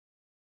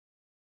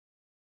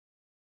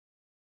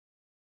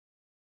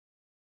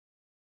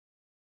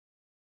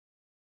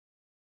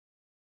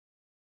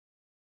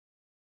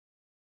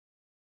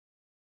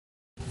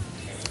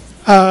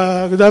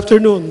Good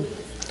afternoon.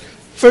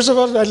 First of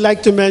all, I'd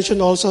like to mention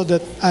also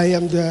that I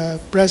am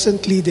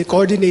presently the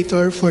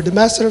coordinator for the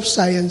Master of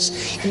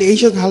Science in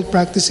Asian Health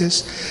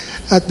Practices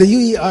at the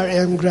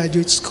UERM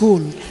Graduate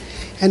School.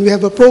 And we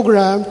have a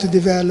program to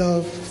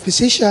develop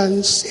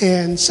physicians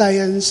and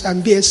science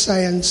and BS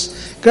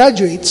Science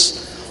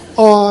graduates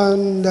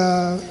on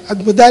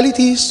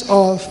modalities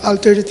of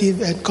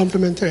alternative and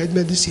complementary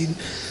medicine.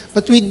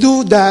 But we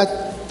do that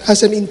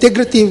as an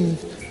integrative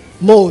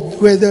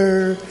mode,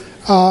 whether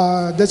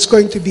that's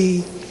going to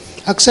be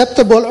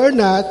acceptable or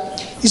not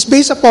is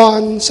based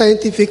upon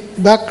scientific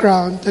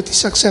background that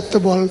is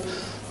acceptable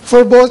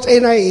for both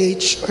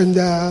NIH and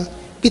the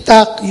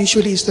PITAC,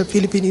 usually is the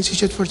Philippine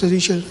Institute for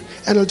Traditional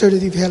and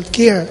Alternative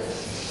Healthcare.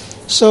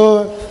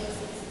 So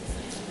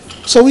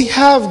we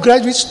have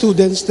graduate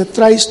students that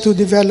tries to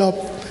develop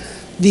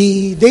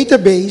the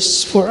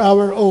database for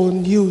our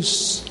own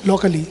use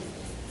locally.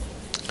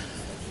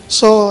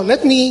 So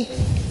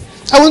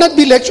I will not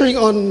be lecturing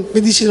on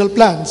medicinal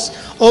plants,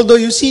 although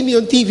you see me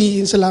on TV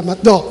in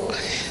Salamat Doc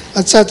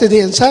at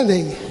Saturday and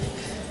Sunday.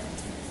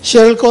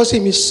 Cheryl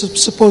Cosim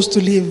is supposed to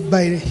leave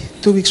by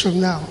 2 weeks from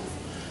now.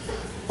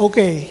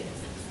 Okay,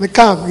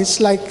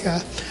 it's like,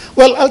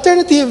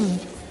 alternative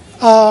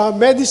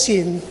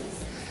medicine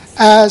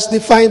as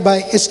defined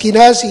by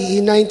Eskenazi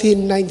in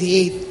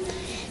 1998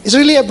 is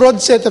really a broad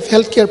set of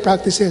healthcare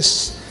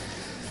practices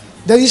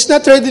that is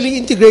not readily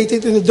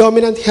integrated in the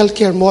dominant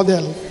healthcare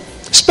model,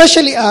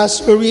 especially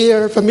us where we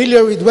are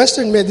familiar with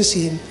Western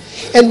medicine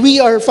and we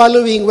are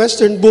following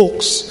Western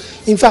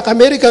books, in fact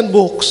American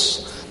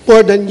books,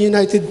 more than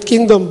United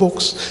Kingdom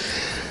books,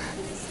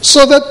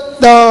 so that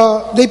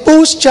they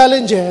pose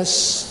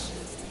challenges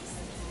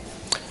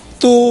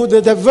to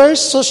the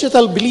diverse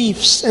societal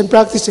beliefs and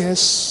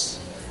practices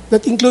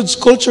that includes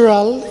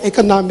cultural,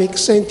 economic,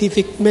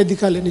 scientific,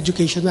 medical, and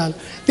educational.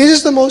 This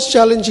is the most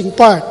challenging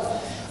part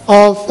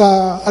of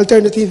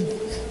alternative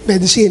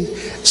medicine,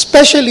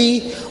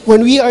 especially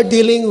when we are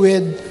dealing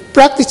with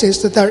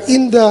practices that are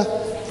in the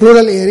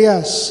rural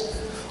areas.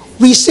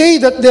 We say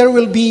that there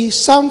will be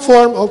some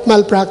form of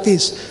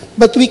malpractice,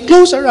 but we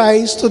close our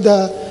eyes to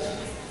the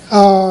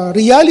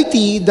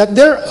reality that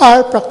there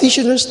are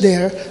practitioners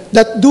there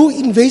that do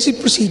invasive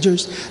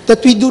procedures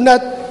that we do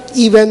not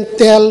even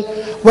tell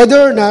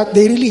whether or not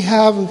they really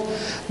have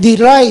the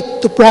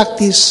right to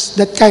practice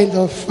that kind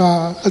of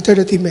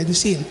alternative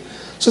medicine.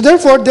 So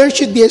therefore, there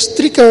should be a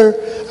stricter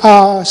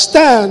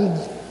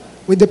stand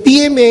with the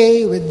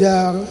PMA, with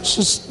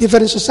the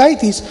different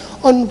societies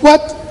on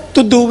what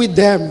to do with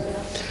them.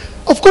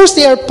 Of course,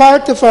 they are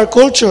part of our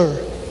culture.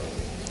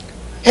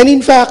 And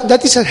in fact,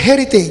 that is a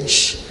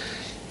heritage.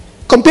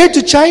 Compared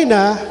to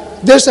China,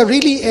 there's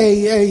really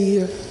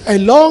a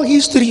long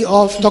history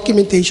of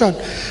documentation.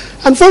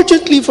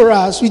 Unfortunately for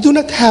us, we do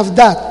not have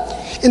that.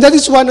 And that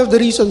is one of the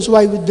reasons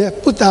why we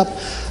put up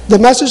the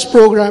master's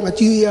program at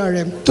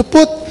UERM, to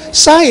put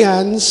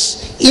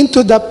science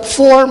into the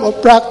form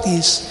of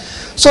practice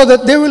so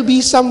that there will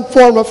be some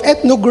form of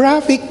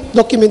ethnographic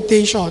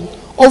documentation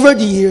over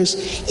the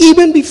years,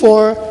 even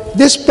before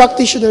these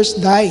practitioners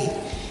die,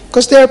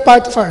 because they are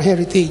part of our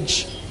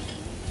heritage.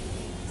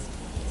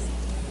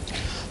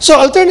 So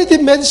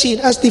alternative medicine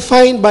as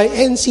defined by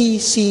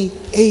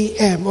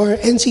NCCAM or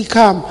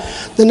NCCAM,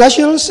 the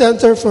National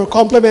Center for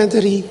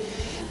Complementary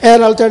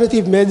and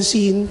Alternative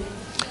Medicine,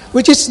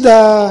 which is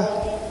the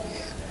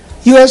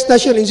U.S.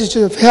 National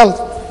Institute of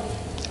Health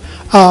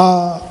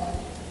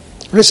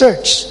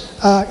Research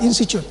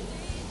Institute,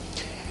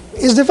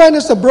 is defined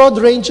as a broad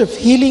range of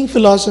healing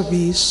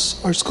philosophies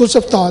or schools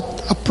of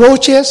thought,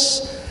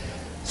 approaches,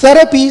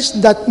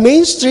 therapies that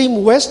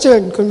mainstream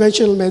Western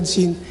conventional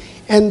medicine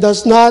and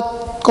does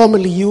not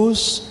commonly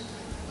use,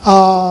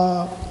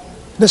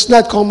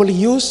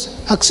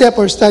 accept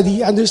or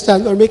study,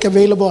 understand, or make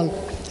available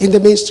in the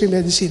mainstream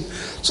medicine.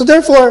 So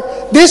therefore,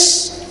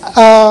 this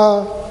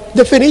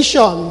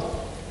definition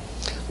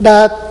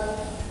that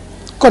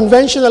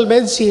conventional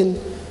medicine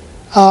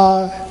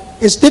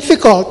is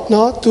difficult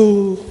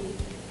to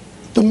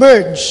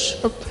merge,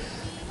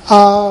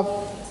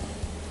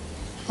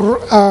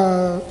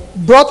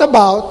 brought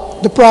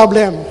about the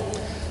problem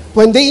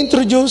when they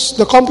introduced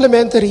the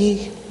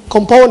complementary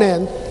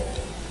component.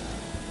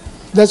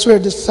 That's where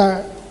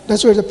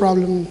the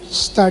problem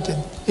started.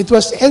 It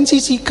was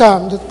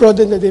NCCCAM that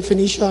broadened the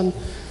definition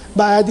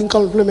by adding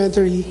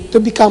complementary to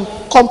become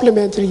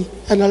complementary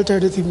and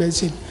alternative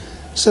medicine.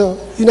 So,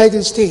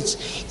 United States.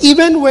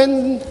 Even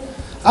when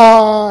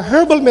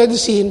herbal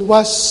medicine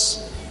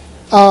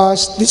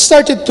it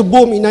started to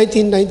boom in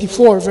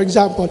 1994, for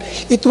example,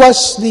 it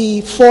was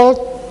the fault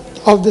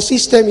of the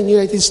system in the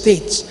United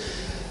States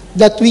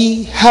that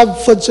we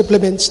have food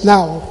supplements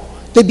now.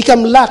 They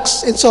become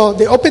lax, and so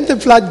they opened the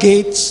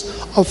floodgates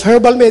of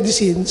herbal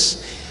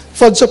medicines,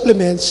 food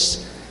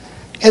supplements,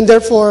 and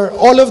therefore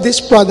all of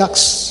these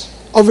products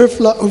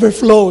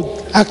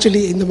overflowed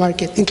actually in the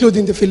market,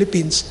 including the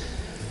Philippines.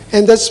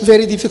 And that's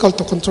very difficult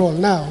to control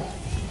now.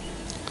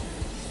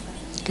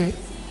 Okay.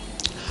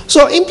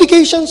 So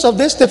implications of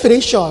this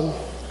definition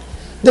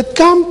that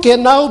CAM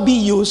can now be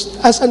used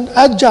as an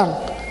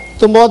adjunct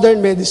to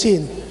modern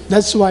medicine.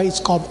 That's why it's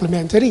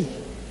complementary.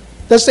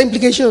 That's the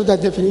implication of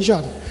that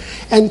definition.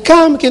 And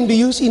CAM can be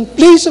used in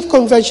place of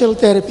conventional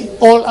therapy,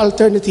 all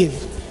alternative.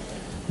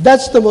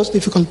 That's the most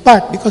difficult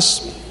part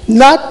because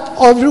not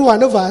every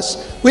one of us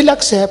will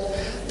accept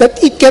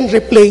that it can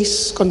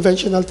replace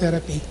conventional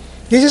therapy.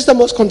 This is the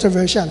most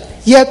controversial.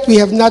 Yet we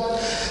have not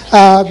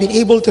been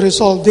able to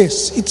resolve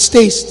this. It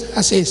stays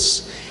as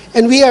is.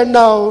 And we are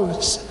now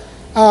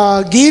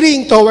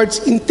gearing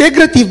towards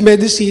integrative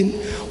medicine,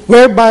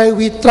 whereby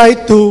we try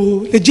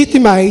to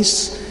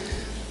legitimize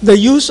the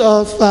use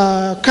of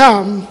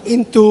CAM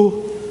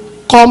into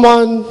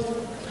common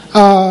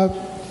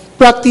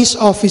practice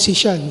of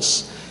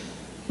physicians.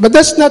 But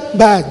that's not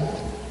bad.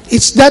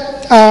 It's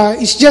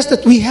just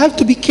that we have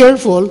to be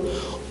careful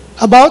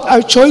about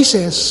our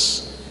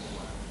choices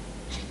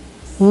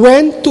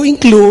when to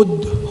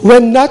include,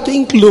 when not to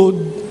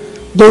include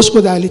those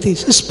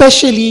modalities,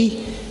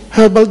 especially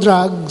herbal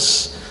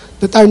drugs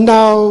that are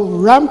now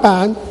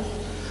rampant,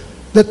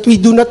 that we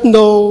do not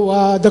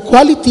know the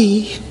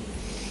quality,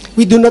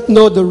 we do not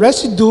know the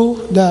residue,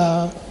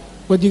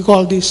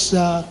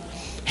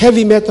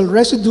 heavy metal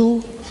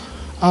residue,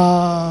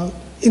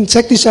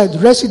 insecticide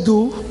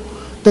residue,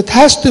 that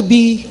has to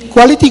be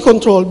quality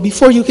controlled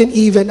before you can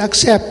even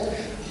accept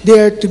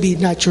there to be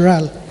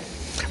natural.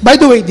 By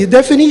the way, the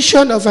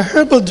definition of a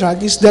herbal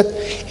drug is that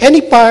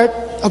any part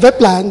of a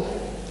plant,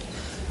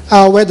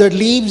 whether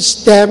leaves,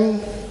 stem,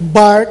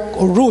 bark,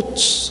 or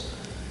roots,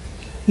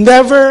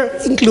 never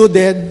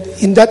included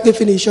in that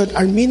definition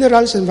are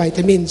minerals and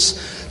vitamins.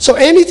 So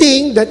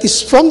anything that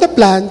is from the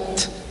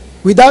plant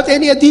without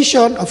any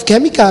addition of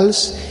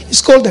chemicals is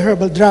called a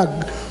herbal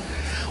drug.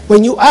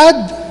 When you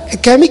add a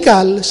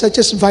chemical such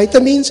as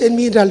vitamins and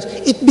minerals,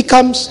 it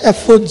becomes a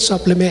food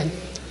supplement.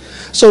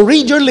 So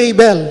read your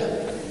label.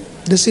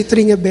 Does it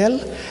ring a bell?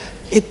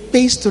 It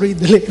pays to read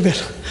the label.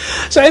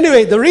 So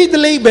anyway, read the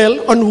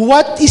label on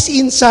what is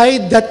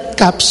inside that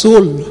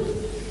capsule.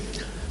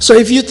 So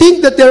if you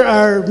think that there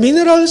are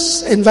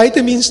minerals and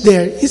vitamins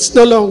there, it's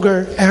no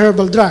longer a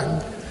herbal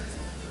drug.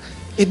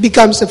 It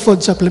becomes a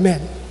food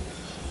supplement.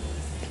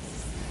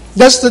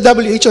 That's the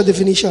WHO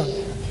definition.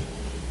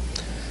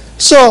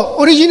 So,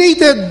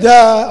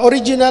 the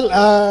original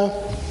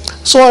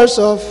source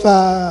of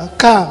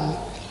CAM,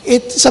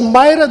 it's a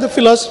myriad of the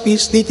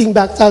philosophies dating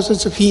back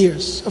thousands of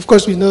years. Of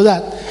course, we know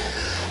that.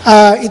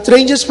 It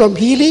ranges from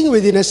healing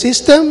within a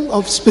system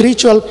of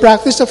spiritual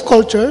practice of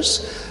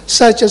cultures,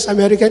 such as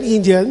American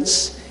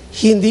Indians,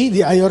 Hindi,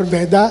 the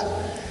Ayurveda,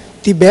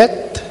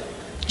 Tibet,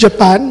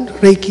 Japan,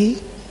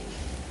 Reiki.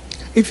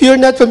 If you're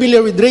not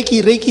familiar with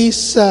Reiki, Reiki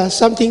is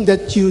something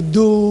that you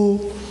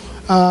do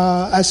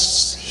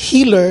as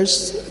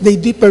healers. They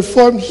do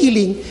perform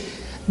healing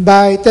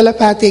by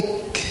telepathic.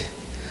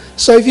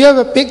 So if you have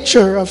a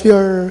picture of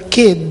your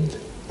kid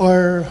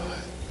or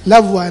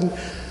loved one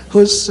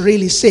who's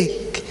really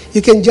sick,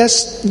 you can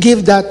just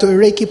give that to a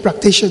Reiki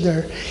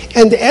practitioner.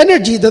 And the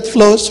energy that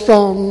flows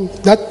from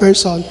that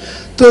person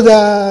to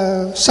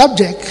the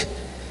subject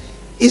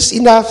is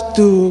enough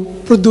to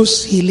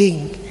produce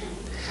healing.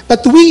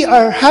 But we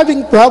are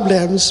having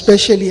problems,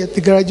 especially at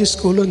the graduate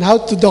school, on how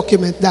to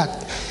document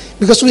that.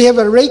 Because we have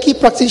a Reiki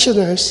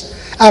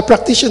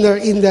practitioner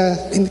in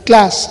the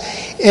class,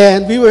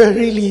 and we were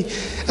really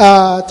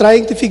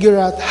trying to figure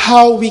out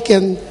how we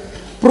can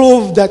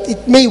prove that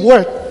it may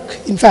work,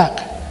 in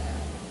fact.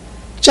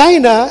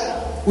 China,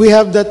 we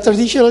have the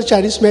traditional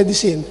Chinese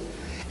medicine.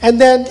 And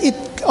then it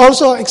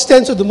also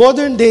extends to the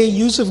modern day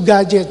use of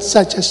gadgets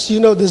such as, the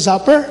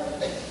zapper.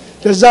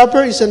 The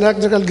zapper is an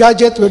electrical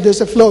gadget where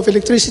there's a flow of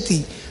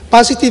electricity,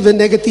 positive and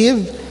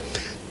negative.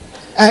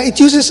 It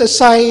uses a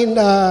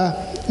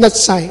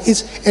it's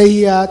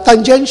a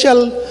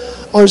tangential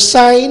or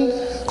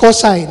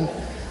cosine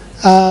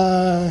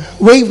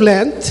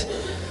wavelength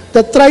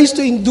that tries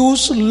to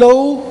induce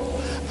low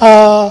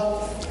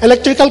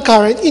electrical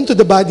current into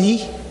the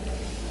body,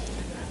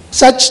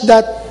 such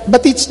that,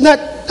 but it's not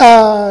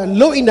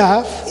low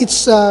enough,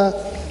 it's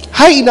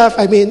high enough,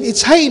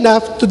 it's high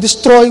enough to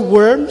destroy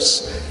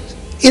worms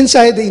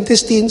inside the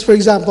intestines, for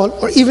example,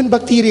 or even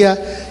bacteria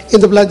in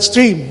the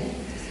bloodstream.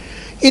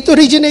 It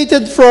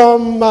originated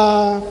from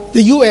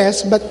the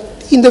US, but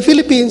in the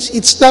Philippines,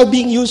 it's now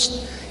being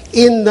used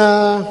in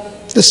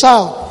the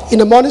South,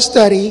 in a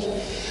monastery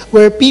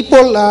where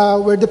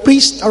where the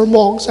priests or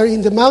monks are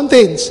in the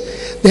mountains.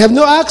 They have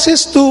no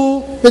access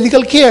to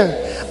medical care.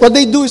 What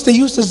they do is they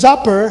use the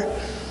zapper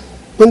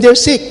when they're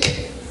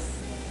sick.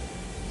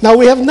 Now,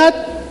 we have not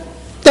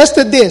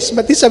tested this,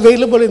 but it's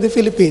available in the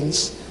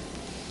Philippines.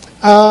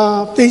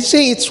 They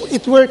say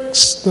it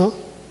works, no?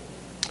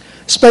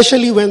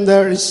 Especially when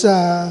there is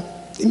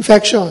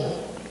infection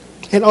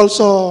and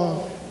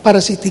also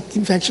parasitic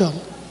infection,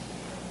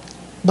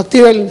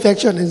 bacterial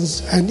infection,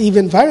 and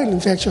even viral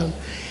infection.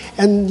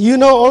 And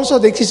also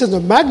the existence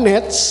of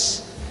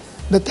magnets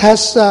that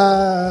has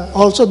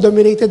also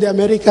dominated the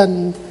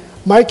American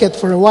market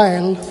for a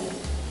while.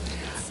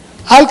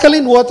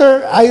 Alkaline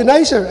water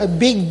ionizer, a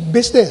big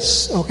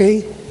business,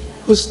 okay,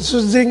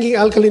 Who's drinking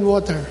alkaline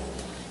water?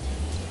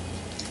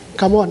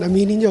 Come on,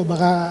 aminin nyo,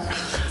 baka...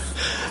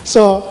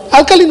 So,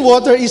 alkaline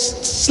water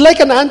is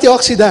like an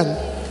antioxidant.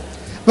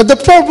 But the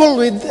problem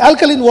with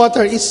alkaline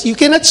water is you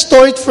cannot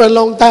store it for a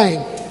long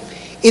time.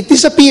 It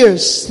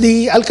disappears.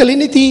 The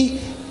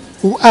alkalinity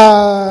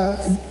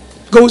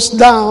goes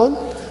down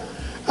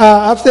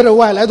after a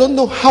while. I don't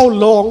know how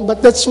long,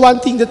 but that's one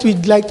thing that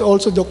we'd like to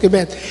also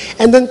document.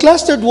 And then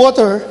clustered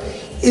water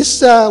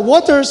is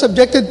water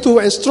subjected to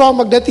a strong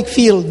magnetic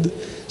field.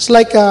 It's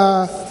like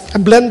a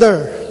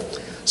blender.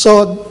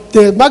 So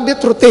the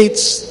magnet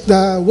rotates,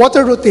 the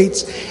water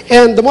rotates,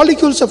 and the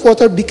molecules of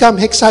water become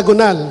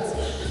hexagonal.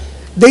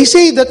 They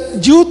say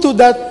that due to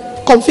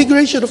that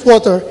configuration of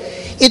water,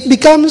 it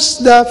becomes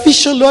the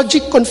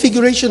physiologic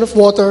configuration of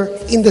water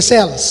in the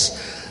cells.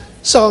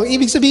 So,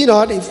 ibig sabihin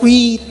nun, if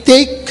we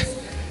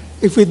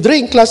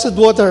drink clustered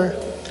water,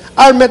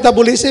 our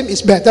metabolism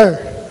is better.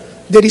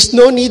 There is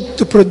no need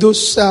to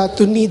produce,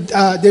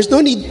 there's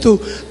no need to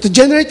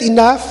generate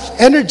enough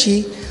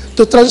energy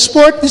to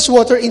transport this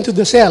water into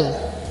the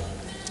cell.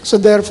 So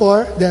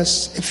therefore,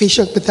 there's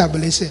efficient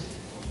metabolism.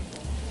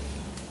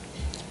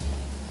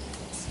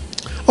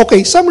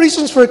 Okay, some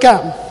reasons for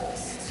CAM.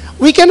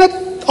 We cannot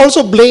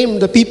also blame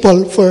the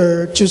people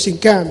for choosing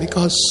CAM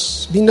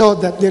because we know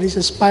that there is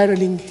a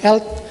spiraling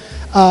health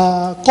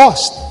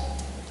cost,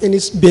 and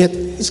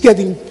it's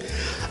getting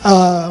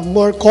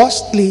more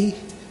costly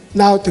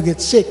now to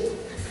get sick.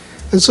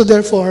 And so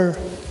therefore,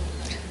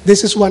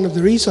 this is one of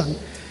the reasons.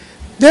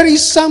 There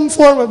is some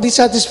form of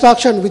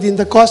dissatisfaction within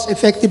the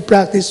cost-effective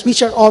practice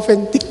which are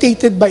often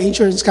dictated by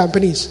insurance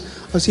companies.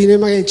 O sino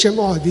yung mga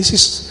HMO, this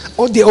is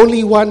the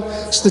only one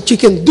that you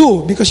can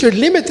do because you're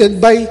limited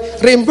by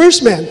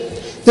reimbursement.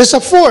 There's a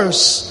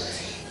force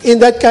in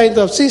that kind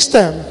of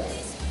system.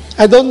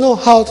 I don't know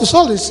how to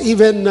solve this.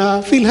 Even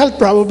PhilHealth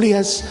probably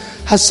has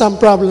some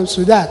problems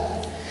with that.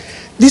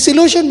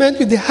 Disillusionment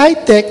with the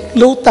high-tech,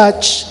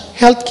 low-touch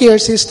healthcare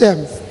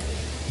system,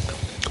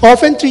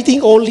 often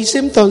treating only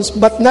symptoms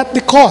but not the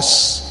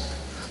cause.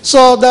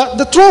 So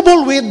the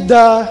trouble with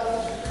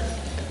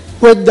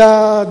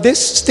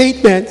this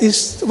statement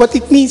is, what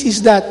it means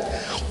is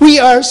that we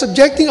are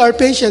subjecting our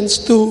patients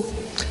to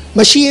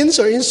machines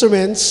or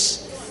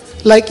instruments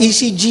like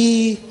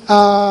ECG,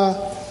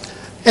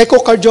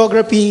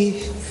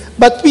 echocardiography,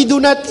 but we do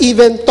not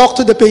even talk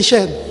to the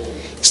patient.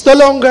 It's no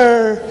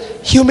longer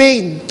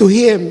humane to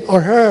him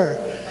or her.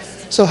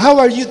 So how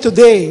are you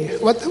today?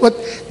 What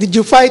did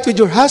you fight with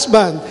your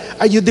husband?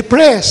 Are you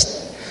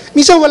depressed?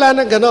 Minsan wala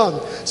nang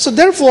ganon. So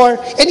therefore,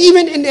 and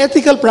even in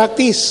ethical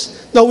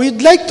practice, now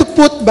we'd like to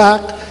put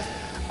back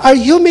our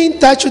humane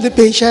touch with the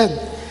patient,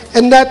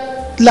 and not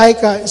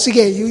like,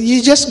 sige,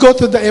 you just go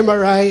to the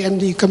MRI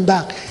and you come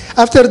back.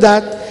 After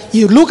that,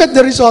 you look at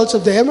the results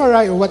of the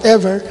MRI or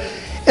whatever,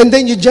 and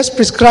then you just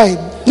prescribe.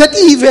 Not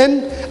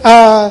even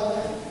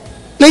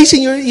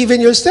placing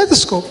your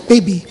stethoscope,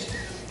 maybe.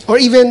 Or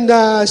even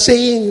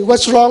saying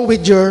what's wrong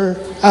with your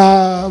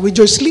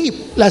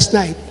sleep last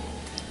night.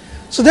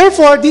 So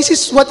therefore, this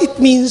is what it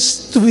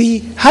means to be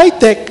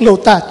high-tech,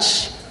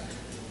 low-touch.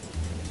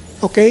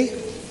 Okay?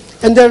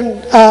 And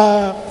then,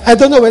 I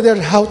don't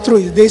know how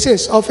true this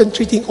is, often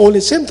treating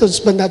only symptoms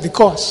but not the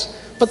cause.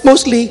 But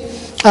mostly,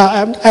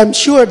 I'm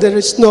sure there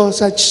is no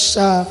such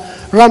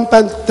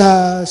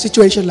rampant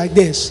situation like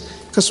this,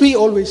 because we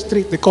always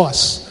treat the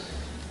cause.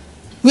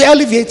 We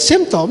alleviate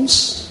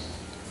symptoms,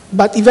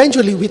 but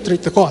eventually we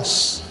treat the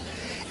cause.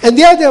 And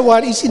the other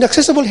one is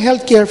inaccessible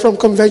healthcare from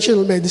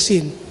conventional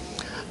medicine.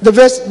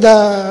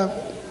 The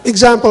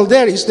example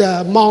there is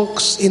the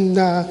monks in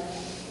the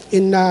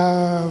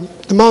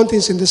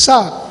mountains in the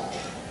south.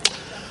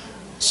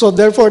 So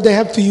therefore, they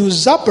have to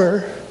use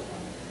zapper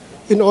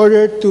in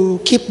order to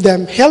keep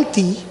them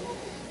healthy,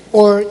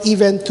 or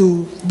even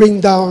to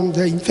bring down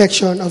the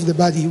infection of the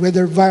body,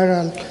 whether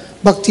viral,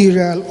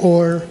 bacterial,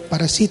 or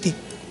parasitic.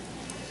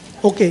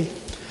 Okay.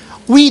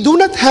 We do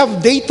not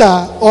have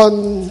data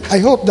on, I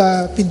hope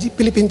the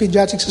Philippine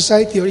Pediatric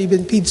Society or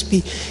even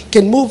PIDSP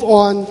can move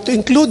on to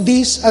include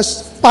this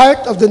as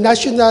part of the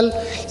national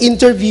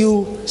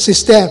interview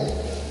system,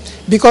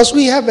 because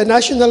we have a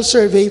national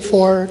survey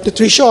for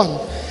nutrition.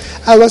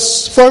 I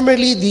was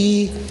formerly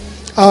the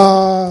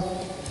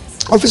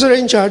officer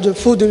in charge of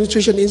Food and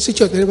Nutrition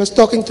Institute, and I was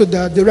talking to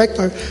the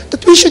director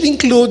that we should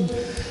include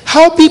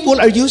how people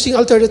are using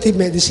alternative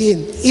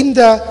medicine in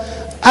the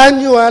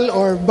annual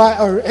or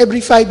every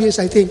 5 years,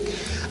 I think,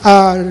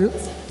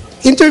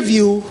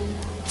 interview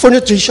for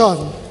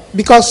nutrition.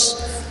 Because,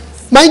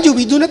 mind you,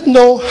 we do not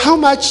know how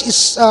much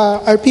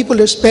our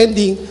people are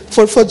spending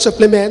for food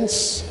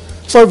supplements,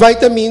 for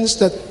vitamins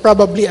that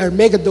probably are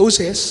mega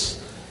doses.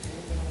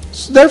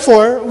 So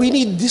therefore, we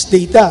need this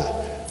data.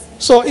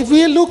 So if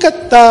we look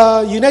at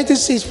the United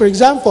States, for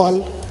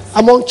example,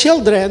 among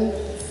children,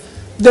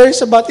 there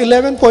is about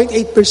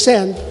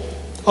 11.8%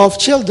 of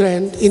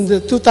children in the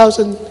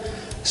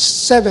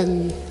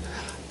 2007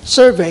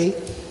 survey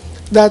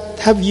that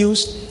have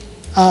used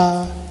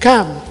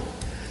CAM.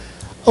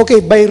 Okay,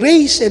 by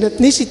race and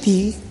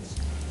ethnicity,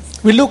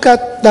 we look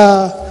at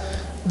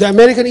the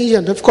American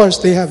Indian, of course,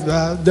 they have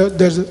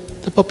there's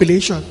the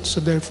population, so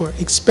therefore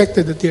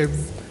expected that they're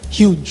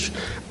huge.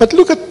 But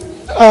look at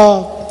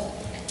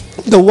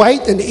the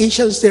white and the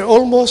Asians; they're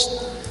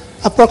almost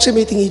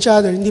approximating each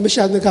other. Hindi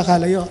masyadong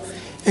nagkakalayo,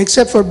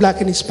 except for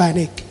black and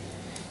Hispanic,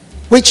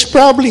 which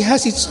probably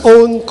has its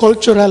own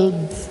cultural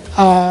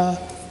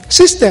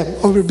system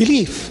or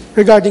belief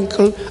regarding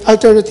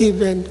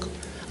alternative and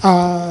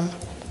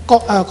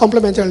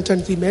complementary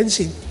alternative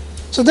medicine.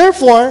 So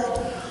therefore,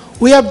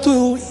 we have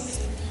to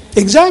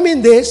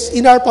examine this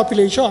in our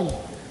population.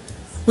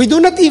 We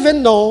do not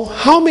even know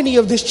how many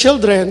of these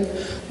children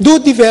do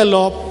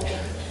develop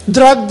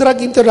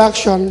drug-drug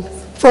interaction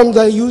from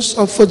the use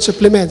of food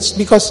supplements,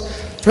 because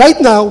right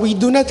now we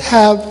do not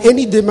have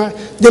any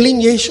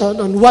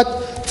delineation on what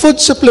food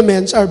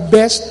supplements are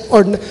best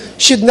or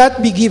should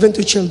not be given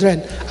to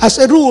children. As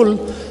a rule,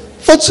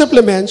 food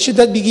supplements should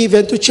not be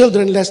given to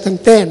children less than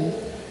 10.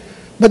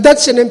 But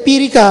that's an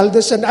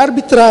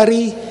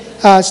arbitrary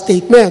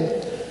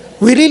statement.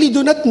 We really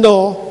do not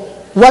know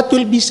what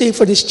will be safe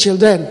for these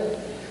children.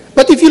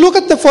 But if you look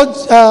at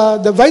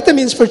the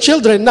vitamins for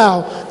children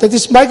now that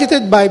is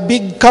marketed by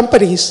big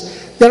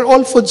companies, they're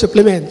all food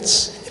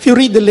supplements. If you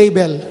read the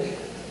label,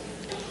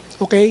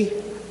 okay,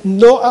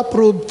 no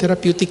approved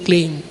therapeutic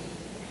claim.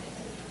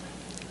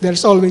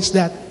 There's always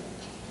that.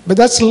 But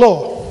that's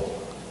law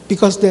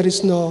because there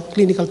is no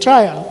clinical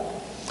trial.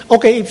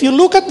 Okay, if you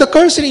look at the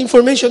cursory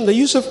information, the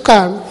use of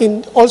CAM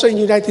also in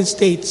the United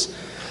States,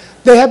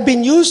 they have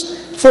been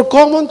used for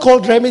common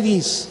cold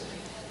remedies.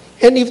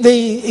 And if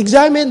they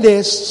examine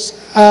this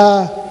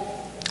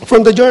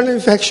from the Journal of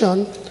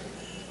Infection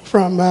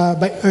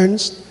by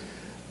Ernst,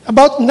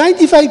 about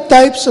 95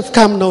 types of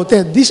CAM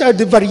noted. These are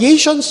the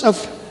variations of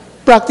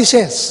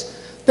practices.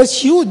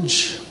 That's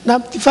huge.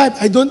 95.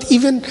 I don't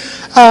even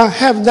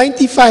have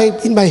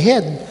 95 in my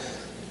head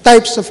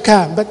types of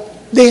CAM, but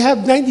they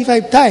have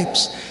 95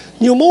 types.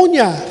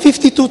 Pneumonia,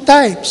 52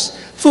 types.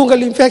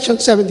 Fungal infection,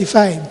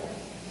 75.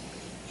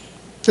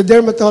 The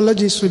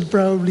dermatologist will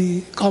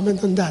probably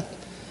comment on that.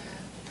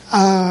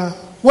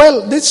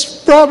 Well,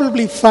 that's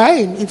probably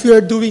fine if you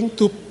are doing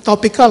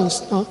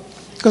topicals, no?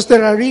 Because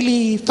there are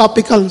really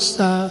topicals,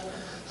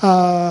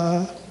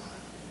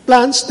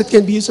 plants that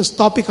can be used as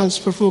topicals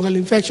for fungal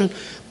infection.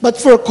 But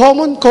for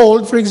common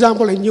cold, for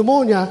example, in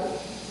pneumonia,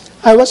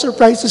 I was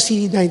surprised to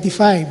see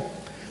 95.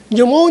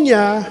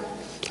 Pneumonia,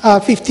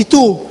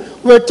 52.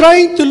 We're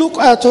trying to look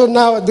at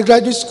now at the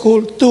graduate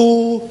school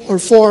 2 or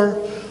 4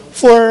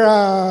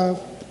 for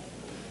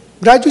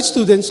graduate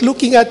students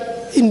looking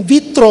at in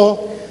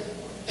vitro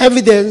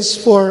evidence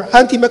for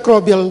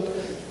antimicrobial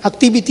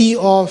activity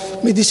of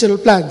medicinal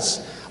plants.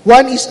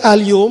 One is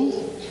allium,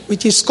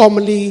 which is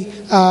commonly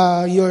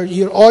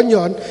your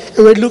onion, and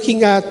we're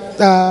looking at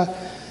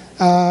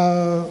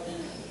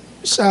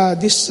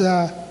this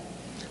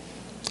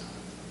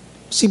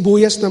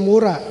sibuyas na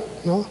mura,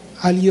 no?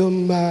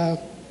 Allium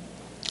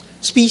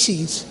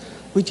species,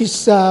 which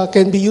is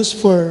can be used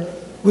for.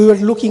 We were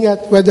looking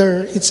at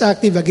whether it's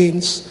active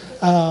against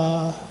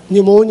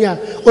pneumonia.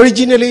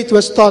 Originally, it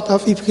was thought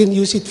of if you can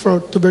use it for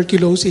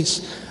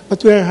tuberculosis,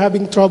 but we are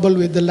having trouble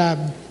with the lab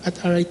at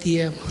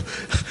RITM.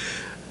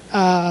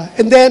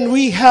 And then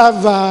we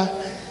have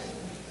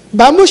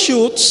bamboo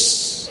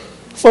shoots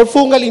for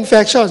fungal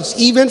infections,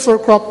 even for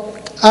crop.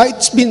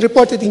 It's been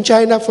reported in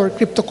China for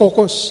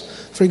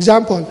Cryptococcus, for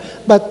example,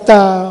 but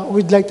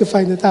we'd like to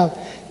find it out.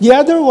 The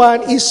other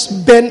one is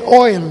ben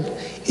oil.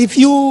 If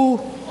you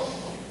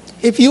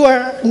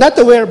are not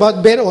aware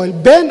about ben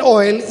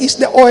oil is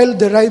the oil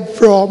derived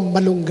from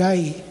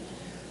malunggay,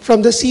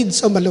 from the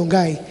seeds of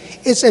malunggay.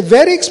 It's a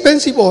very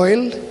expensive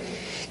oil.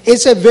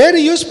 It's a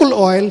very useful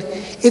oil.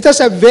 It has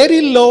a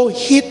very low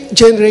heat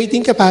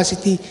generating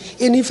capacity.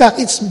 And in fact,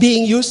 it's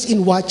being used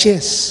in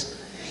watches.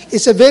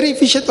 It's a very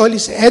efficient oil.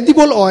 It's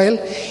edible oil.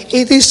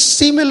 It is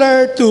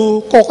similar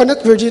to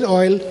virgin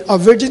oil, or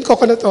virgin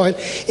coconut oil,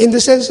 in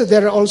the sense that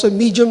there are also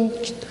medium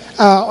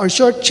or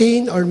short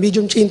chain or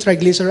medium chain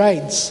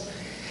triglycerides.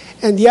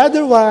 And the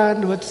other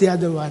one, what's the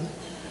other one?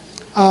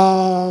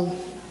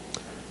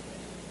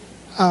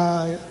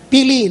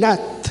 Pili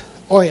nut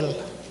oil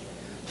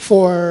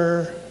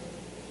for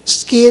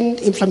skin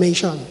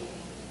inflammation.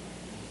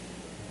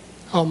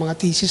 Mga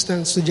thesis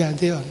ng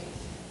estudyante yon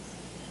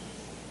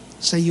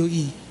sa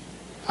UE,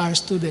 our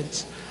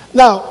students.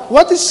 Now,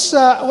 what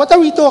are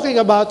we talking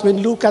about when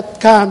we look at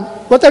CAM?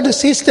 What are the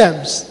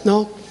systems?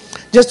 No?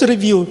 Just to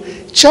review,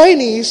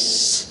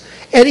 Chinese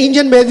and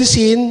Indian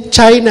medicine,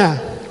 China,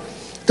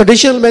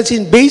 traditional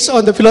medicine based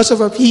on the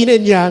philosophy of yin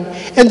and yang,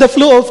 and the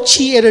flow of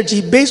qi energy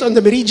based on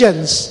the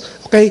meridians.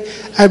 Okay,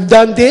 I've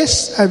done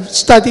this, I've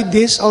studied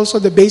this, also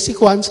the basic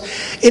ones.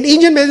 In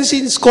Indian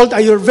medicine, it's called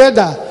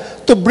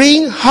Ayurveda, to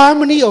bring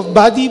harmony of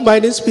body,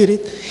 mind, and spirit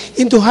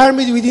into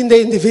harmony within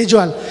the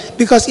individual.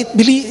 Because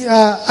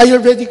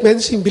Ayurvedic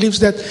medicine believes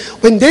that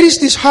when there is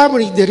this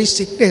harmony, there is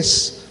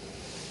sickness.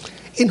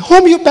 In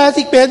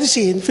homeopathic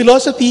medicine,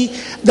 philosophy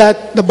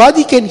that the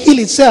body can heal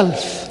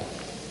itself.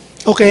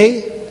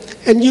 Okay?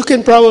 And you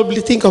can probably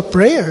think of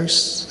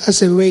prayers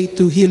as a way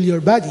to heal your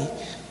body.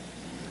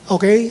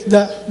 Okay,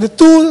 the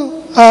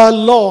two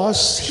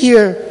laws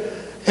here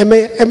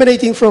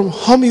emanating from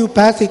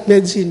homeopathic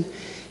medicine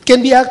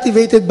can be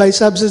activated by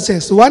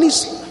substances. One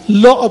is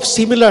law of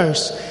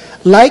similars.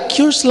 Like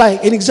cures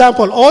like. An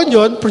example,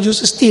 onion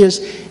produces tears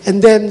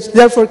and then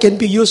therefore can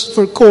be used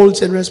for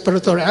colds and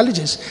respiratory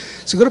allergies.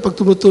 Siguro pag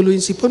tumutulo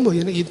yung sipon mo,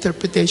 yun ang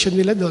interpretation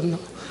nila doon, no?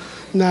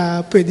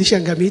 Na pwede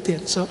siyang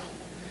gamitin. So,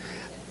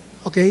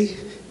 okay?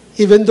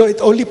 Even though it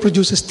only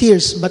produces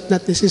tears but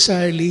not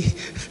necessarily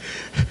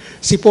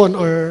sipon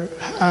or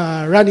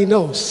runny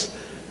nose.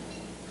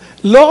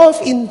 Law of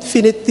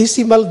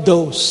infinitesimal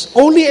dose.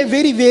 Only a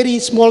very, very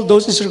small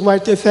dose is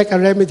required to effect a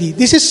remedy.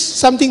 This is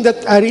something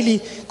that I really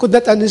could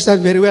not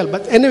understand very well.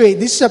 But anyway,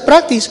 this is a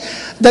practice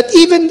that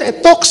even a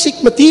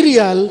toxic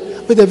material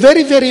with a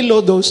very, very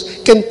low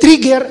dose can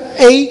trigger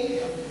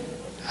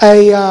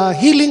a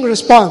healing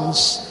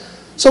response.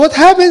 So what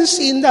happens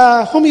in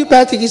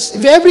homeopathic is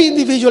if every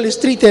individual is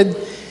treated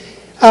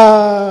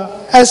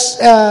as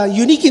a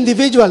unique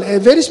individual, a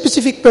very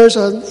specific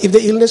person, if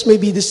the illness may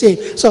be the same.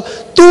 So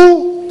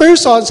two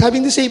persons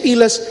having the same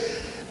illness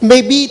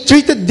may be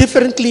treated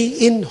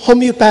differently in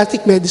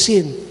homeopathic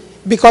medicine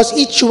because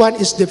each one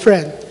is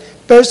different.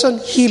 Person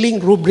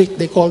healing rubric,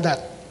 they call that.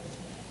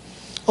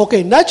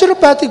 Okay,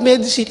 naturopathic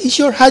medicine is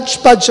your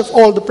hodgepodge of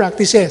all the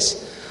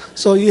practices.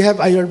 So you have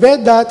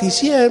Ayurveda,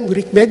 TCM,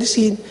 Greek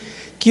medicine.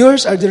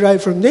 Cures are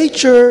derived from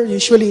nature,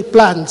 usually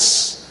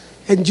plants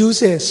and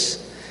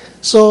juices.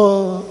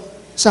 So,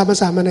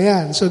 sama-sama na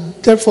yan. So,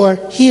 therefore,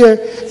 here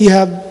you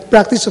have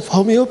practice of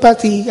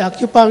homeopathy,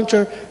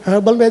 acupuncture,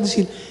 herbal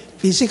medicine,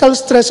 physical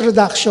stress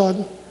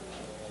reduction,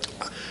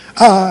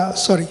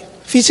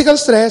 physical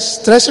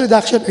stress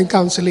reduction, and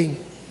counseling.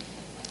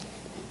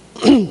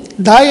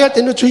 Diet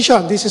and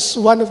nutrition. This is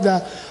one of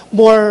the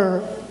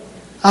more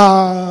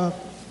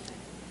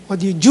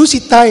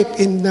juicy type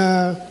in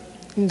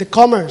the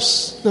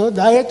commerce. No?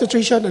 Diet,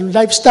 nutrition, and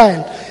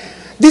lifestyle.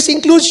 This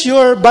includes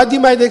your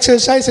body-mind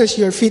exercises,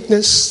 your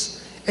fitness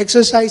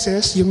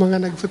exercises, yung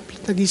mga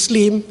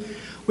nag-slim,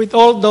 with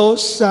all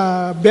those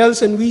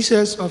bells and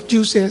whistles of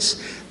juices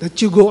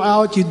that you go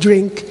out, you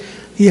drink,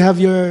 you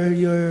have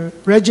your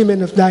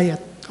regimen of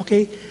diet.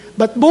 Okay?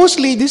 But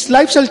mostly, these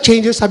lifestyle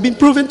changes have been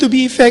proven to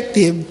be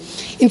effective.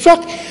 In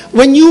fact,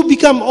 when you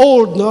become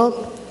old,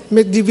 no,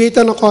 mag-deviate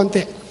na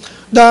konti,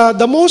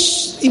 the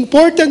most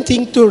important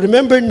thing to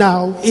remember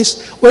now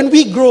is when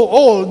we grow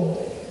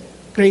old,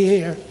 gray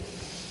hair,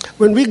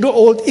 when we grow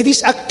old, it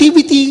is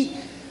activity.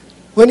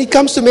 When it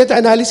comes to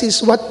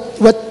meta-analysis, what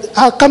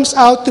comes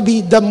out to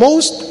be the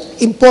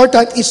most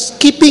important is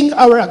keeping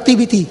our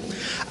activity.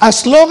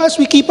 As long as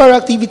we keep our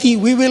activity,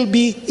 we will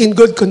be in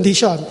good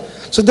condition.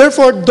 So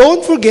therefore,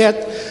 don't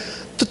forget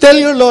to tell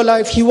your lola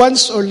if he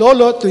wants, or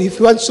lolo, if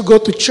he wants to go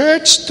to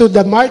church, to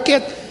the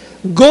market,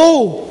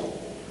 go.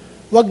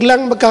 Wag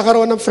lang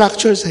magkakaroon ng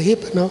fracture sa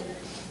hip, no?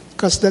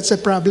 Because that's a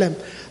problem.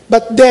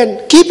 But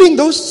then, keeping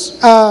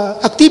those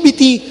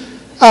activity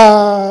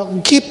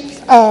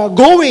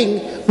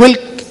going will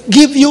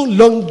give you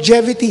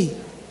longevity,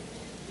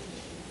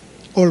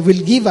 or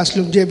will give us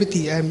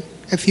longevity a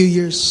few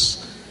years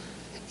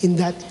in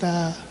that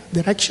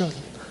direction.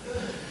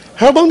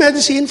 Herbal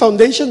medicine,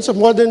 foundations of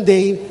modern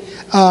day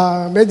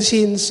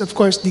medicines, of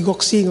course,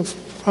 digoxin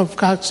of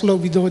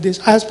Coxlow, we know this,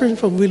 aspirin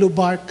from willow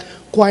bark,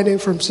 quinine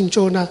from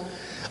cinchona.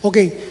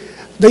 Okay,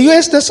 the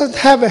U.S. doesn't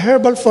have a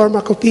herbal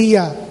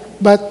pharmacopoeia,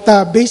 but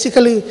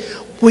basically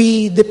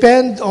we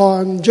depend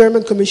on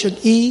German Commission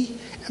E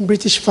and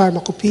British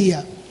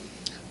Pharmacopoeia.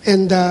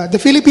 And the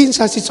Philippines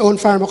has its own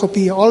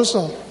pharmacopoeia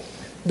also,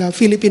 the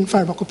Philippine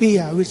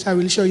Pharmacopoeia, which I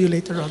will show you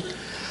later on.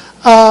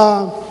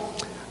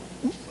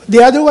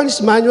 The other one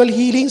is manual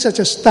healing, such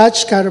as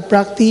touch,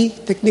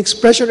 chiropractic, techniques,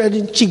 pressure,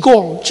 and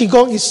Qigong.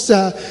 Qigong is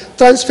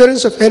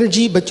transference of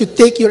energy, but you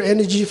take your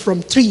energy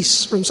from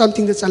trees, from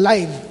something that's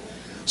alive.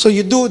 So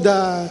you do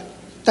the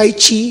Tai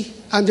Chi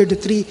under the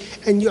tree,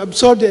 and you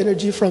absorb the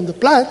energy from the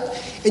plant,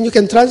 and you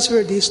can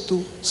transfer this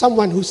to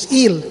someone who's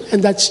ill,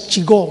 and that's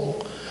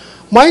Qigong.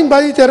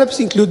 Mind-body therapies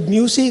include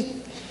music,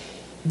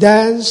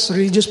 dance,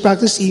 religious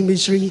practice,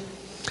 imagery.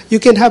 You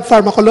can have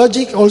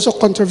pharmacologic, also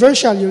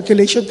controversial,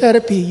 urichalation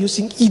therapy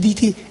using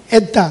EDT,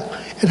 EDTA,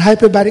 and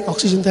hyperbaric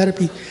oxygen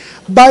therapy.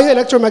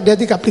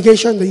 Bioelectromagnetic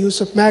application, the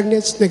use of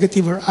magnets,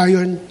 negative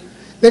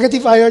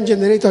ion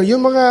generator.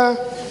 Yung mga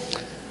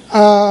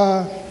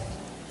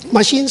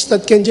machines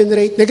that can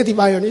generate negative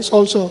ion is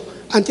also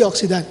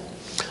antioxidant.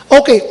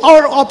 Okay,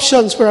 our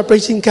options for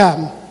appraising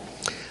CAM.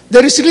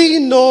 There is really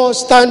no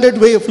standard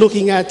way of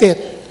looking at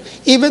it.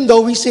 Even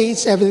though we say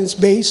it's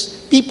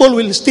evidence-based, people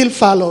will still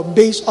follow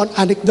based on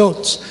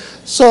anecdotes.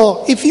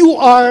 So if you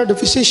are the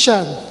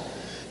physician,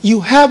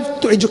 you have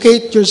to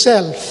educate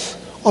yourself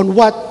on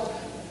what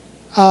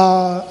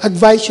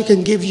advice you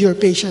can give your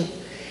patient.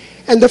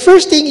 And the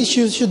first thing you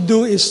should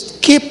do is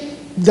keep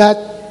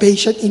that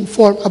patient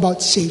informed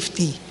about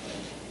safety.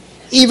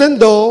 Even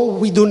though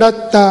we do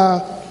not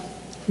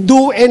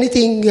do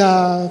anything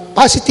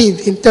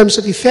positive in terms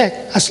of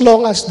effect, as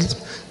long as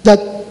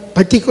that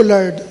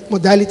particular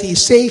modality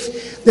is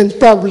safe, then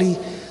probably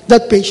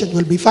that patient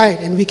will be fine.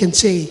 And we can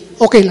say,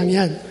 okay lang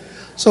yan.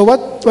 So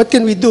what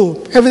can we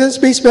do?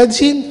 Evidence-based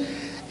medicine,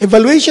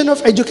 evaluation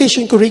of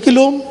education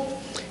curriculum,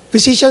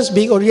 physicians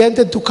being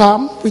oriented to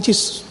CAM, which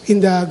is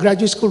in the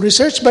graduate school,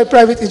 research by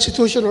private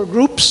institution or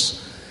groups,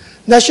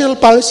 national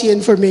policy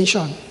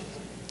information.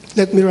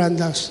 Let me run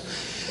those.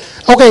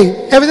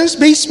 Okay,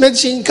 evidence-based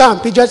medicine CAM,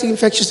 pediatric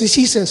infectious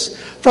diseases.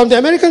 From the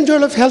American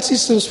Journal of Health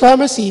Systems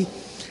Pharmacy,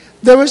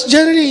 there was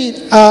generally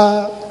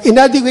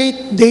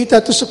inadequate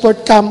data to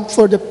support CAM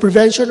for the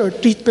prevention or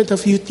treatment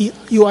of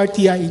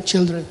URTI in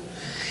children.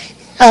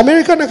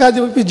 American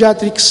Academy of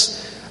Pediatrics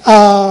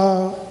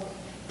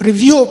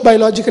review of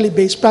biologically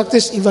based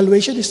practice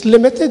evaluation is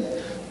limited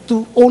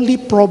to only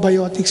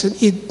probiotics, and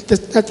it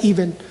does not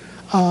even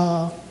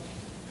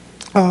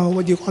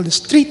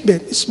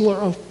treatment. It's more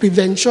of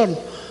prevention.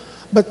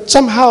 But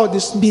somehow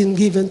this is being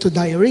given to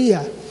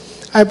diarrhea.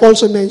 I've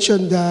also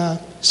mentioned the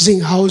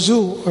Xinghao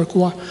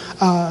or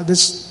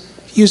that's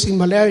used in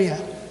malaria.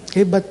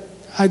 Okay, but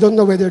I don't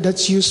know whether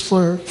that's used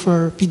for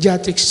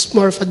pediatrics. It's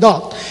more of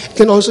adult. It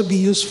can also be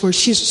used for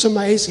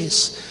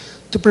schistosomiasis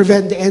to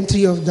prevent the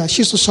entry of the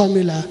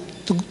schistosomia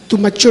to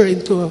mature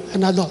into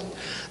an adult.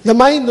 The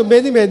mind of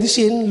many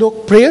medicine,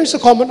 look, prayer is a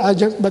common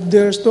adjunct, but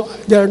there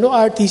are no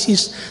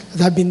RTCs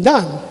that have been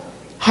done.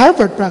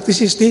 Harvard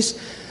practices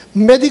this.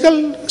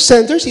 Medical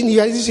centers in the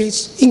United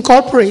States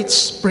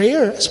incorporates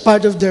prayer as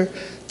part of their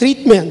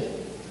treatment.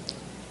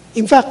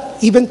 In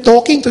fact, even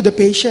talking to the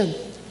patient,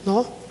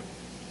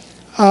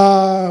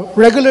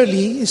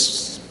 regularly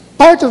is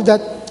part of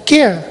that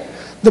care.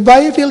 The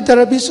biofield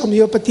therapies,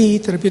 homeopathy,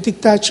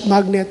 therapeutic touch,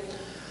 magnet,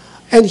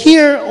 and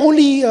here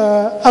only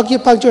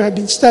acupuncture have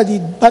been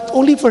studied, but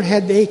only for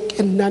headache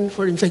and none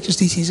for infectious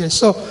diseases.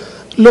 So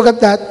look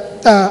at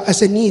that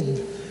as a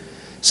need.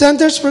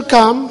 Centers for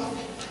CAM.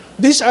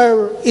 These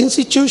are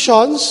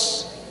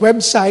institutions,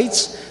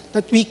 websites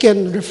that we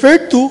can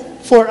refer to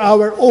for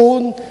our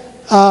own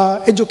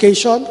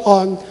education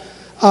on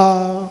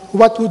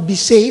what would be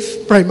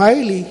safe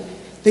primarily.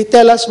 They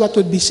tell us what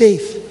would be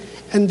safe,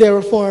 and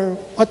therefore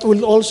what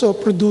will also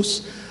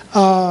produce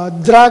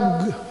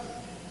drug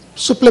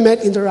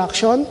supplement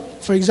interaction,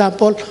 for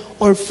example,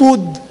 or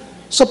food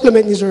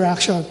supplement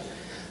interaction.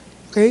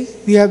 Okay,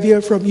 we have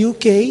here from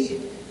UK,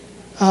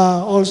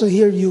 also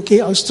here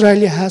UK,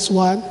 Australia has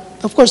one.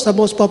 Of course, the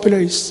most popular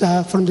is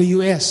from the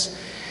US.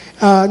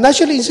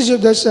 National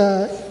Institute, there's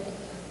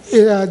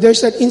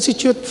an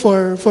institute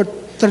for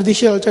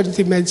traditional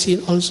alternative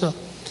medicine also.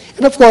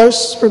 And of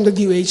course, from the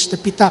DOH, the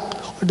PITAC,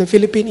 or the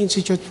Philippine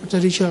Institute for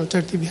Traditional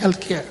Alternative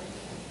Healthcare.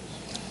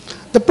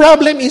 The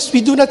problem is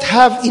we do not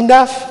have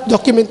enough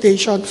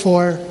documentation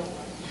for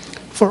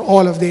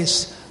all of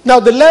this. Now,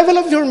 the level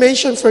of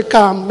information for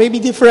CAM may be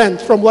different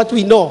from what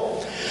we know.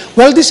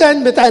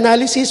 Well-designed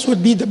meta-analysis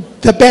would be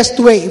the best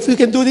way. If we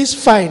can do this,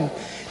 fine.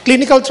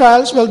 Clinical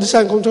trials,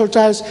 well-designed control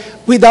trials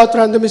without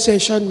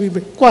randomization,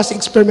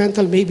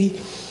 quasi-experimental maybe,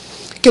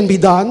 can be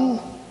done.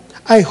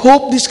 I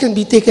hope this can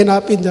be taken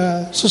up in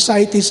the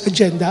society's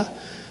agenda.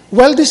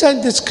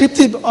 Well-designed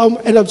descriptive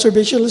and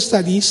observational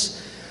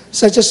studies,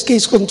 such as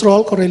case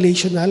control,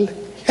 correlational,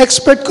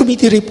 expert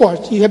committee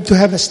report. You have to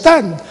have a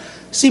stand,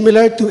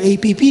 similar to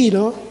APP,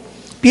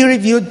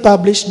 peer-reviewed,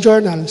 published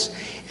journals.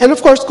 And of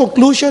course,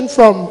 conclusion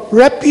from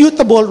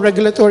reputable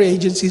regulatory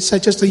agencies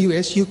such as the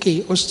US,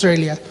 UK,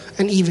 Australia,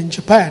 and even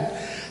Japan.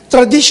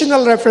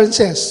 Traditional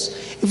references.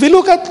 If we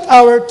look at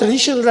our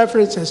traditional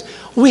references,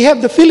 we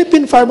have the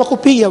Philippine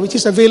Pharmacopoeia, which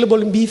is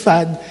available in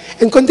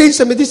BFAD, and contains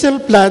the medicinal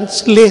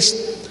plants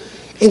list,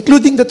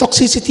 including the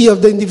toxicity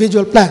of the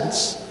individual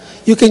plants.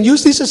 You can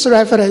use this as a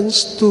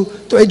reference to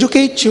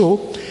educate you.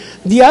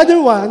 The other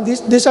one,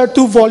 these are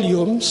 2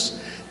 volumes.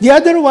 The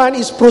other one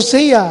is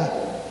Prosea,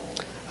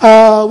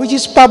 which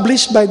is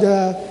published by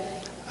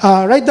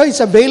right now it's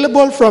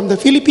available from the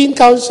Philippine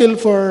Council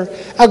for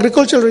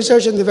Agricultural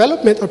Research and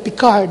Development, or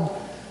PICARD.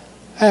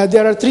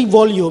 There are 3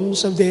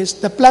 volumes of this.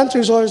 The Plant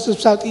Resources of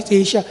Southeast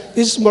Asia.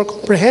 This is more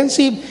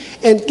comprehensive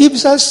and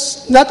gives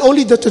us not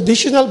only the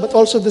traditional but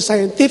also the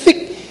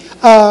scientific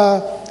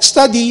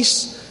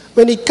studies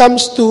when it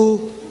comes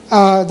to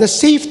the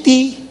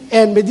safety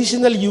and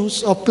medicinal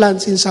use of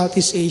plants in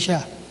Southeast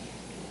Asia.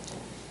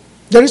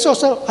 There is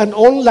also an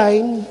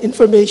online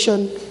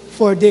information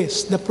for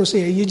this, the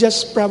Prosea. You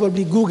just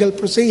probably Google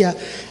Prosea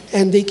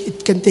and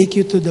it can take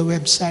you to the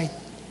website.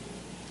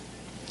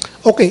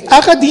 Okay,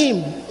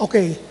 academe.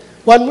 Okay,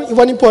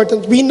 one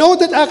important. We know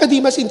that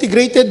academe has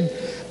integrated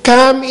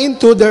CAM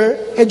into their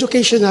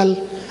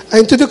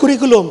into the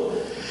curriculum.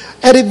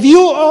 A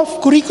review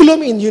of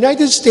curriculum in the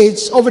United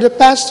States over the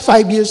past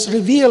 5 years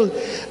revealed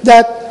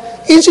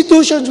that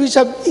institutions which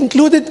have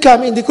included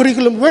CAM in the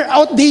curriculum were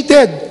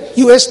outdated.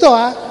 US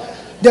to,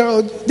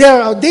 they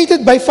are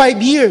outdated by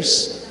 5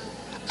 years.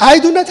 I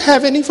do not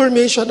have any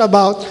information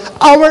about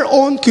our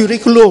own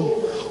curriculum.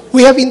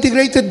 We have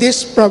integrated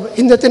this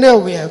in the Ateneo.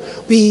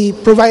 We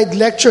provide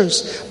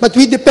lectures, but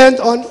we depend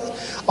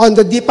on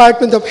the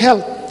Department of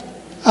Health.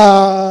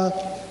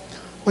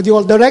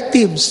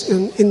 directives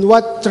in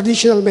what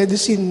traditional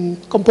medicine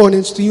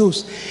components to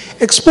use.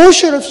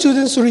 Exposure of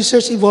students to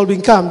research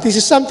evolving camp. This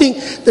is something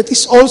that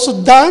is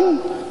also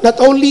done not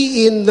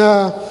only in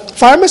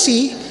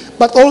pharmacy,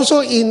 but also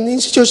in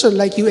institutions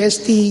like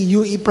UST,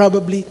 UE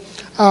probably,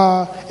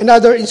 and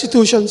other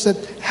institutions that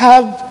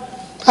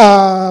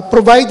have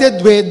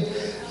provided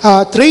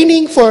with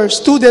training for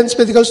students,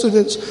 medical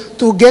students,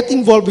 to get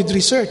involved with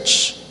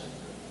research.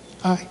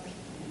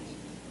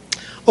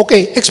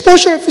 Okay,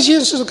 exposure of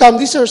physicians to camp.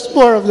 These are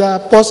more of the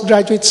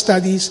postgraduate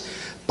studies,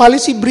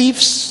 policy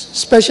briefs,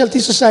 specialty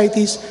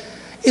societies.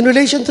 In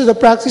relation to the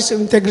practice of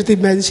integrative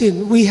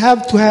medicine, we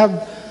have to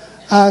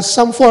have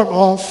some form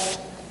of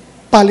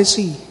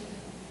policy.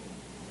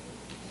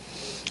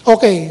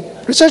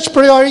 Okay, research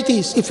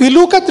priorities. If we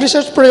look at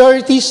research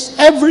priorities,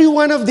 every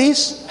one of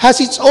these has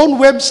its own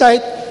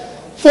website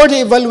for the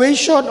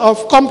evaluation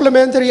of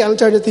complementary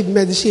alternative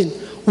medicine.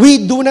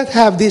 We do not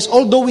have this,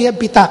 although we have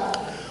PITAC.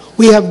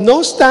 We have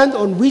no stand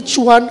on which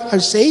one are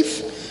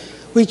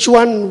safe, which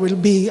one will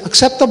be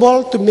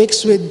acceptable to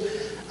mix with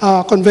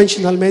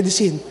conventional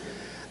medicine.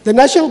 The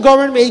national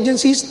government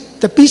agencies,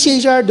 the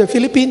PCHR, the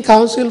Philippine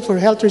Council for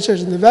Health Research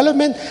and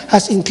Development,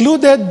 has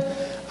included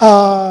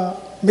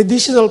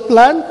medicinal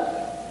plant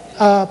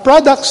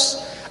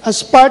products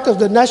as part of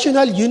the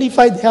National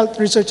Unified Health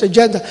Research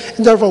Agenda.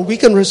 And therefore, we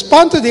can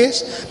respond to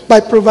this by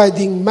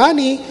providing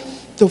money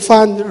to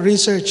fund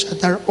research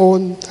at our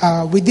own,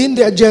 within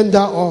the agenda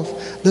of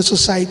the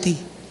society.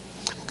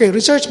 Okay,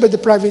 research by the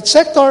private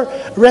sector,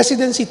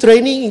 residency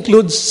training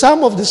includes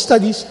some of the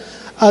studies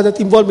that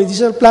involve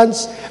medicinal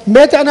plants.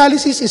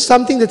 Meta-analysis is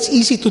something that's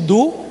easy to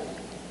do,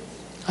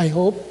 I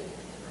hope.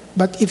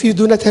 But if you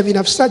do not have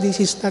enough studies,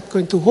 it's not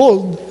going to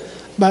hold.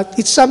 But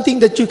it's something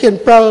that you can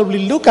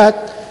probably look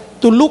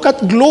at to look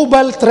at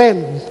global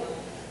trend.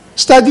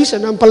 Studies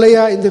on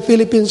Ampalaya in the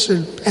Philippines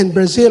and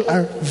Brazil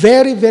are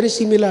very, very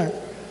similar.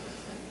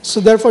 So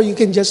therefore, we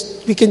can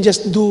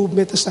just do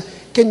meta-study.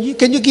 Can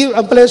you give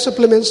Ampalaya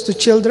supplements to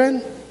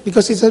children?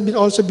 Because it has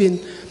also been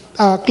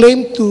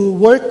claimed to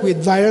work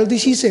with viral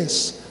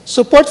diseases.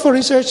 Support for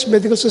research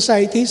medical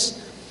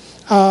societies.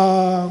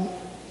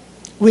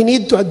 We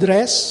need to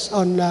address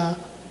on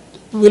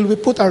will we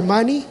put our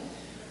money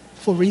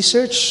for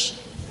research?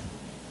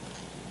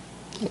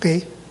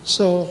 Okay,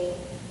 so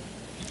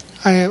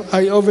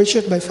I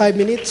overshoot by 5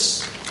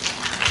 minutes.